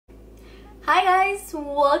Hi guys,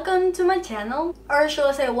 welcome to my channel, or should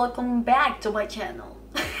I say welcome back to my channel.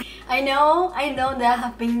 I know that I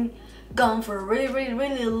have been gone for a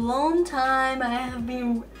really long time. I have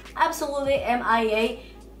been absolutely MIA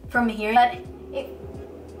from here, but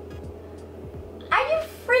are you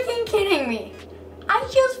freaking kidding me? I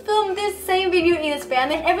just filmed this same video in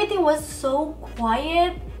Spanish and everything was so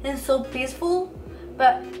quiet and so peaceful,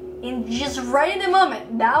 but just right in the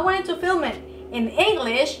moment that I wanted to film it in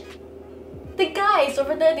English, the guys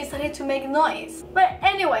over there decided to make noise. But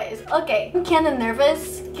anyways, okay, I'm kinda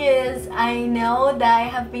nervous because I know that I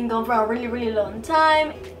have been gone for a really long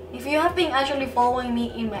time. If you have been actually following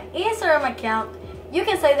me in my Instagram account, you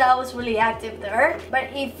can say that I was really active there. But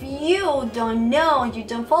if you don't know, you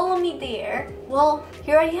don't follow me there, well,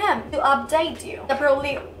 here I am to update you.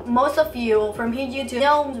 Probably most of you from here YouTube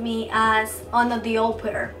know me as Anna the au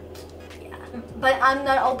pair. Yeah. But I'm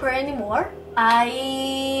not au pair anymore.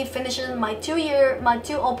 I finished my two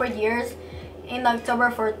au pair years in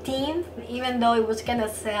October 14th. Even though it was kind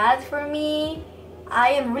of sad for me, I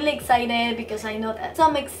am really excited because I know that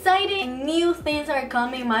some exciting new things are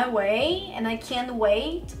coming my way and I can't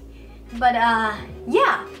wait. But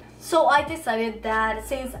yeah, so I decided that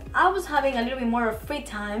since I was having a little bit more of free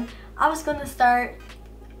time, I was gonna start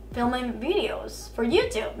filming videos for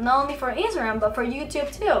YouTube, not only for Instagram but for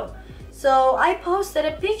YouTube too. So I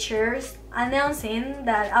posted pictures announcing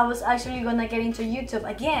that I was actually gonna get into YouTube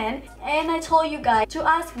again, and I told you guys to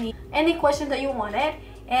ask me any questions that you wanted,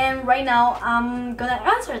 and right now I'm gonna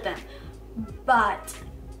answer them. But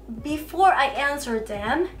before I answer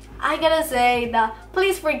them, I gotta say that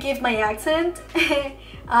please forgive my accent.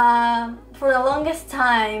 For the longest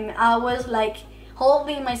time I was like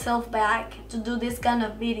holding myself back to do this kind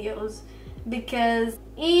of videos because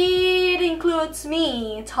it includes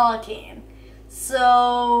me talking,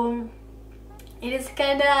 so it is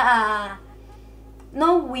kinda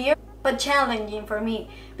not weird but challenging for me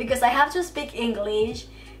because I have to speak English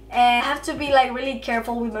and I have to be like really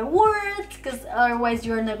careful with my words because otherwise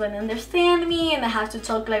you're not gonna understand me, and I have to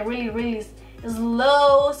talk like really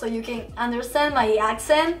slow so you can understand my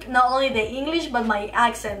accent, not only the English but my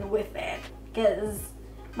accent with it, because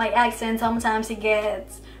my accent sometimes it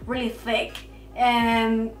gets really thick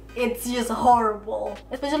and it's just horrible,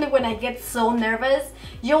 especially when I get so nervous.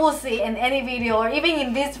 You will see in any video, or even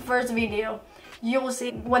in this first video, you will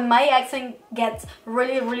see when my accent gets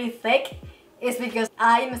really thick, it's because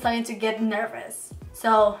I am starting to get nervous.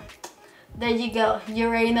 So there you go, you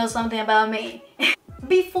already know something about me.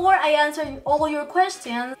 Before I answer all your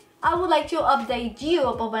questions, I would like to update you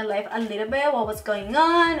about my life a little bit, what was going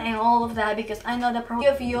on and all of that, because I know that probably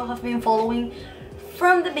of you have been following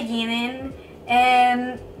from the beginning,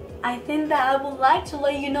 and I think that I would like to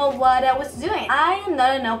let you know what I was doing. I am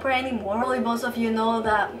not an au pair anymore. Probably most of you know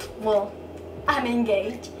that, well, I'm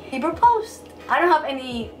engaged. He proposed. I don't have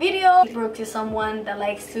any video. He broke to someone that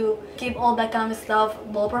likes to keep all that kind of stuff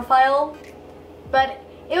low profile, but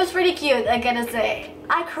it was pretty cute, I gotta say.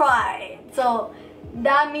 I cried, so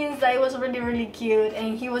that means that it was really cute,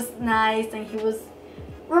 and he was nice and he was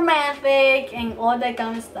romantic and all that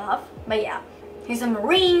kind of stuff. But yeah, he's a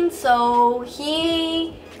Marine, so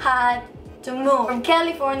he had to move from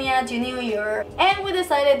California to New York, and we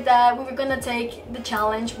decided that we were gonna take the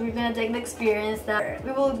challenge, we were gonna take the experience that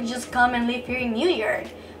we will just come and live here in New York,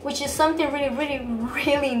 which is something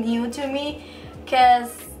really new to me because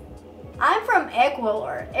I'm from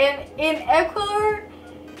Ecuador, and in Ecuador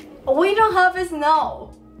we don't have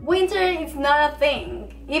snow. Winter is not a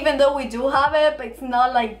thing, even though we do have it, but it's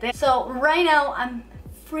not like this. So right now I'm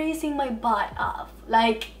freezing my butt off,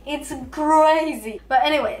 like it's crazy. But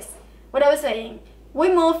anyways, what I was saying,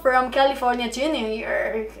 we moved from California to New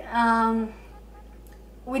York.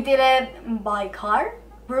 We did it by car.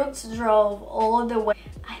 Brooks drove all the way.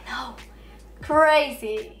 I know,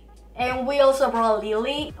 crazy. And we also brought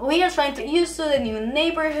Lily. We are trying to get used to the new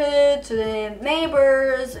neighborhood, to the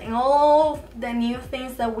neighbors, and all the new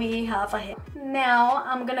things that we have ahead. Now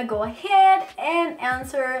I'm gonna go ahead and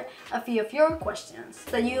answer a few of your questions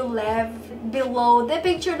that you left below the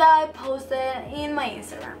picture that I posted in my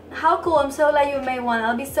Instagram. How cool, I'm so glad you made one.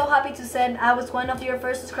 I'll be so happy to say I was one of your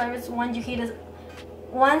first subscribers once you hit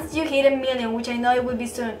a million, which I know it will be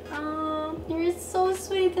soon. Oh, you're so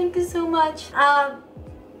sweet, thank you so much.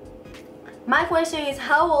 My question is,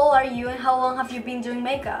 how old are you and how long have you been doing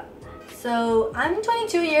makeup? So I'm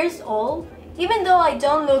 22 years old, even though I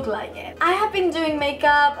don't look like it. I have been doing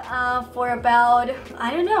makeup for about, I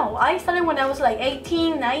don't know, I started when I was like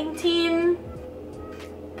 18, 19,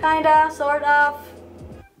 kinda, sort of.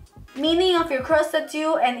 meaning of your cross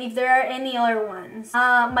tattoo and if there are any other ones.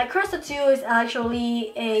 My cross tattoo is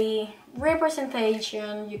actually a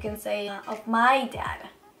representation, you can say, of my dad.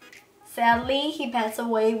 Sadly, he passed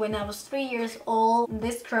away when I was 3 years old.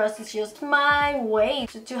 This cross is just my way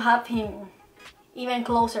to have him even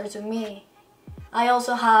closer to me. I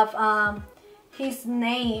also have his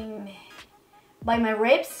name by my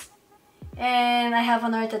ribs, and I have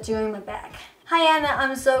another tattoo in my back. Hi Anna,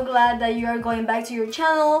 I'm so glad that you are going back to your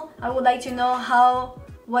channel. I would like to know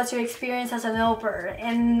what's your experience as an au pair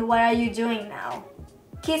and what are you doing now?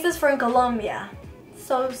 Kisses from Colombia.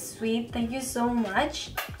 So sweet, thank you so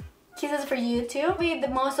much. Kisses for you too.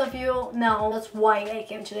 Most of you know that's why I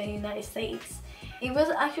came to the United States. It was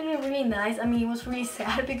actually really nice. I mean, it was really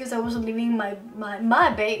sad because I was leaving my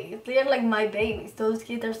babies. They're like my babies. Those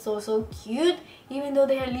kids are so cute, even though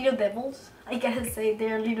they are little devils. I gotta say,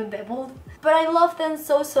 they are little devils. But I love them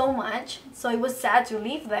so much, so it was sad to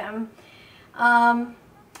leave them.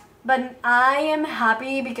 But I am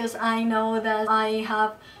happy because I know that I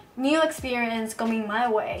have new experience coming my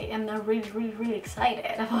way, and I'm really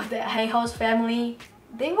excited about the host family.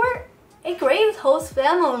 They were a great host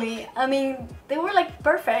family. I mean, they were like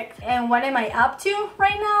perfect. And what am I up to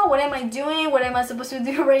right now? What am I doing? What am I supposed to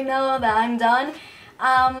do right now that I'm done?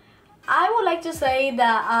 I would like to say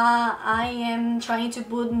that I am trying to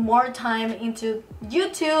put more time into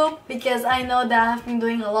YouTube because I know that I've been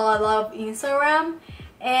doing a lot of Instagram,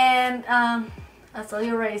 and as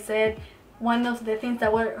I already said, one of the things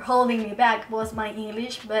that were holding me back was my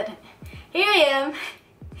English, but here I am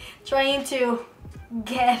trying to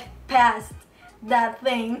get past that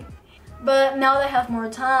thing. But now that I have more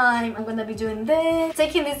time, I'm gonna be doing this,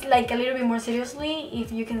 taking this like a little bit more seriously,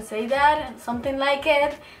 if you can say that, something like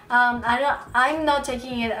it. I'm not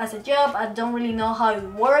taking it as a job. I don't really know how it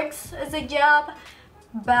works as a job,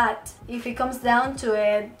 but if it comes down to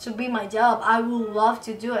it, to be my job, I would love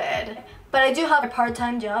to do it. But I do have a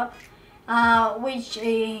part-time job, which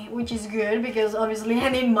is good because obviously I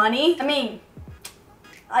need money. I mean,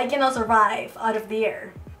 I cannot survive out of the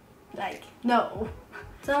air. Like, no.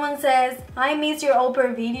 Someone says, I miss your au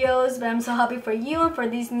pair videos, but I'm so happy for you and for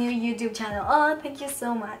this new YouTube channel. Oh, thank you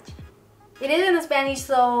so much. It is in Spanish,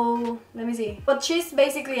 so let me see. But she's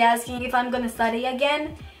basically asking if I'm gonna study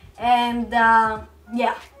again, and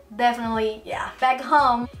yeah, definitely, yeah. Back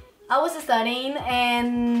home, I was studying,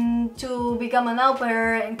 and to become an au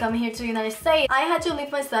pair and come here to the United States, I had to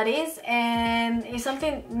leave my studies, and it's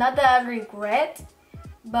something not that I regret,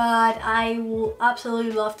 but I would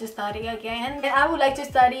absolutely love to study again. And I would like to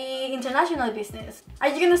study international business. Are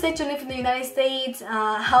you gonna stay to live in the United States?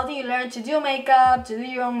 How do you learn to do makeup, to do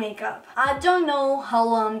your own makeup? I don't know how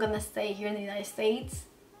long I'm gonna stay here in the United States.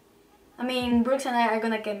 I mean, Brooks and I are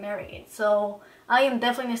gonna get married, so I am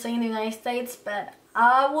definitely gonna stay in the United States, but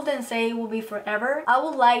I wouldn't say it will be forever. I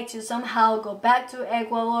would like to somehow go back to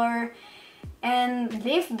Ecuador and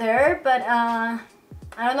live there, but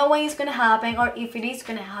I don't know when it's gonna happen or if it is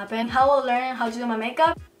gonna happen. How I'll learn how to do my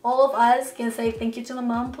makeup. All of us can say thank you to my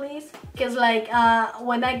mom, please. Because like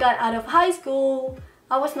when I got out of high school,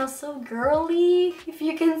 I was not so girly, if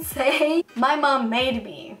you can say. My mom made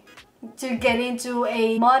me to get into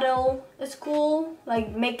a model school,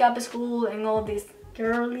 like makeup school and all these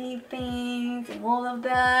girly things and all of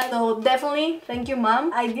that. So definitely thank you,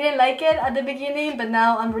 mom. I didn't like it at the beginning, but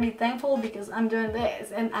now I'm really thankful because I'm doing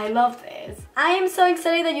this and I love this. I am so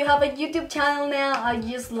excited that you have a YouTube channel now. I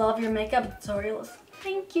just love your makeup tutorials.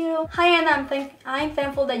 Thank you. Hi Anna, I'm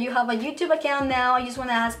thankful that you have a YouTube account now. I just want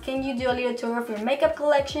to ask, can you do a little tour of your makeup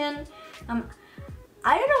collection?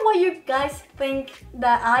 I don't know why you guys think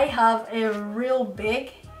that I have a real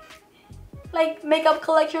big like makeup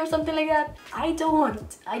collection or something like that. I don't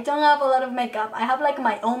have a lot of makeup. I have like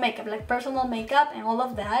my own makeup, like personal makeup and all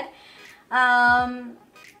of that.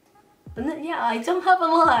 But yeah, I don't have a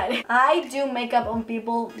lot. I do makeup on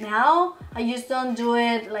people now. I just don't do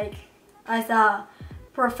it like as a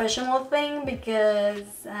professional thing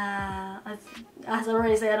because as I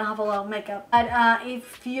already said, I don't have a lot of makeup. But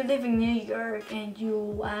if you live in New York and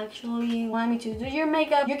you actually want me to do your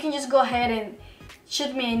makeup, you can just go ahead and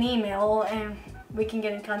shoot me an email and we can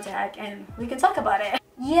get in contact and we can talk about it.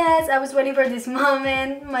 Yes, I was waiting for this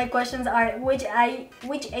moment. My questions are, which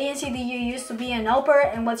agency do you use to be an au pair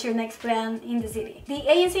and what's your next plan in the city? The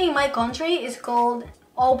agency in my country is called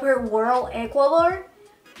Au Pair World Ecuador,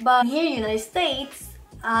 but here in the United States,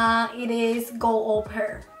 it is Go Au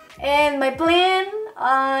Pair. And my plan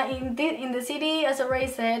in the city, as I already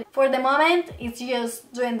said, for the moment, it's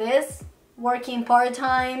just doing this, working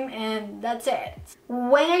part-time, and that's it.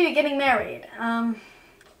 When are you getting married?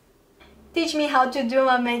 Teach me how to do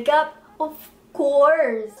my makeup? Of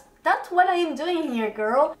course! that's what I am doing here,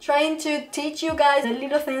 girl. Trying to teach you guys the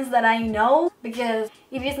little things that I know, because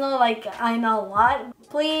it is not like I know a lot.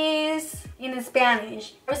 Please, in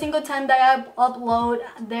Spanish. Every single time that I upload,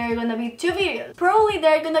 there are gonna be 2 videos. Probably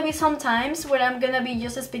there are gonna be some times where I'm gonna be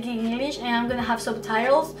just speaking English and I'm gonna have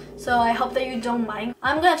subtitles, so I hope that you don't mind.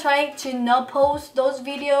 I'm gonna try to not post those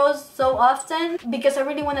videos so often, because I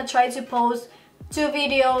really wanna try to post 2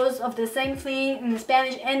 videos of the same thing in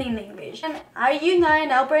Spanish and in English. And are you not an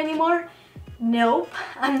helper anymore? Nope,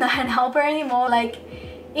 I'm not an helper anymore. Like,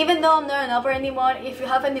 even though I'm not an helper anymore, if you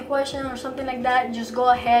have any question or something like that, just go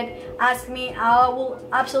ahead, ask me. I will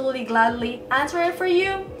absolutely gladly answer it for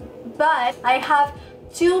you. But I have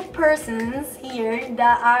 2 persons here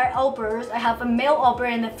that are helpers. I have a male helper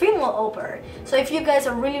and a female helper. So if you guys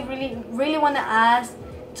are really want to ask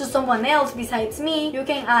to someone else besides me, you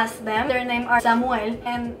can ask them. Their names are Samuel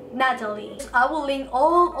and Natali. I will link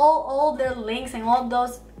all their links and all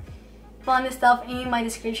those fun stuff in my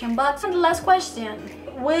description box. And the last question,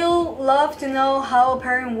 will love to know how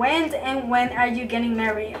pairing went and when are you getting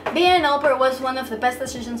married. Being an helper was one of the best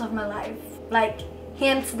decisions of my life, like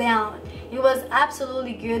hands down. It was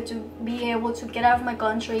absolutely good to be able to get out of my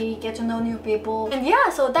country, get to know new people. And yeah,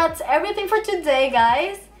 so that's everything for today,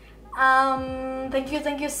 guys.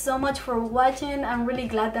 Thank you so much for watching. I'm really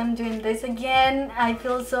glad that I'm doing this again. It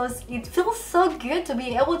feels so good to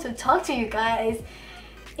be able to talk to you guys,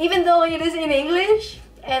 even though it is in English,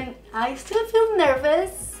 and I still feel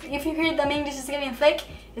nervous. If you hear that my English is getting thick,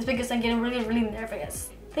 it's because I'm getting really nervous.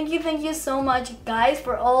 Thank you so much, guys,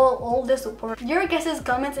 for all the support. Your guys'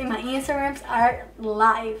 comments in my Instagrams are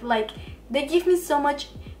live. Like, they give me so much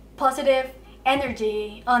positive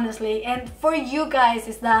energy, honestly, and for you guys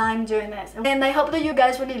is that I'm doing this, and I hope that you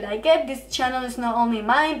guys really like it. This channel is not only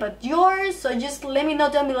mine but yours, so just let me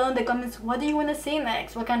know down below in the comments, what do you want to see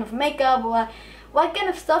next, what kind of makeup, what kind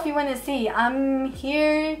of stuff you want to see. I'm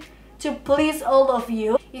here to please all of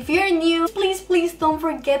you. If you're new, please don't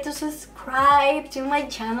forget to subscribe to my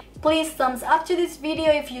channel. Please thumbs up to this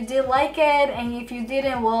video if you did like it, and if you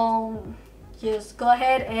didn't, well, just go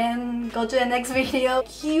ahead and go to the next video.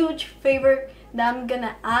 Huge favor that I'm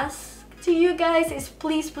gonna ask to you guys is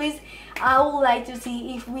please, I would like to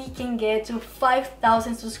see if we can get to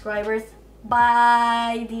 5,000 subscribers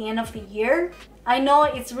by the end of the year. I know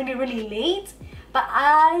it's really late, but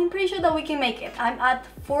I'm pretty sure that we can make it. I'm at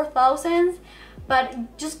 4,000,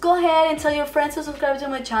 but just go ahead and tell your friends to subscribe to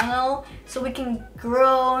my channel so we can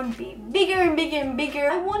grow and be bigger and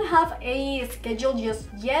bigger. I won't have a schedule just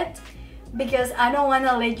yet, because I don't want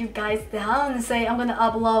to let you guys down and say I'm gonna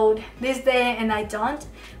upload this day and I don't,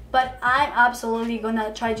 but I'm absolutely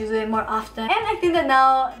gonna try to do it more often. And I think that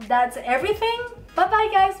now that's everything. Bye bye,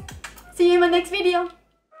 guys, see you in my next video.